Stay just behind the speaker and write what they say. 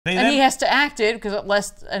And he has to act it, because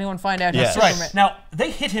lest anyone find out he's Superman. Right. Now, they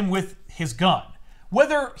hit him with his gun.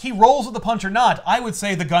 Whether he rolls with the punch or not, I would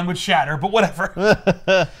say the gun would shatter, but whatever.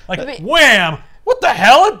 Like, wham! What the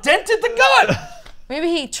hell? It dented the gun! Maybe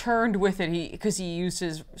he turned with it because he used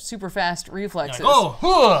his super fast reflexes. Like,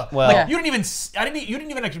 well, like, you didn't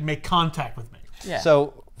even actually make contact with me. Yeah.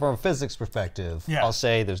 So, from a physics perspective, I'll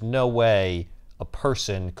say there's no way a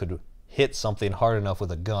person could hit something hard enough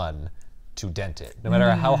with a gun to dent it. No matter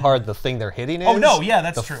how hard the thing they're hitting is. Oh, no, yeah,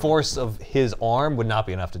 that's true. The force of his arm would not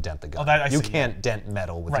be enough to dent the gun. Oh, you can't dent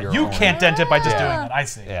metal with your You arm. can't dent it by just doing that. I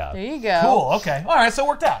see. Yeah. There you go. Cool, okay. All right, so it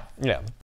worked out. Yeah.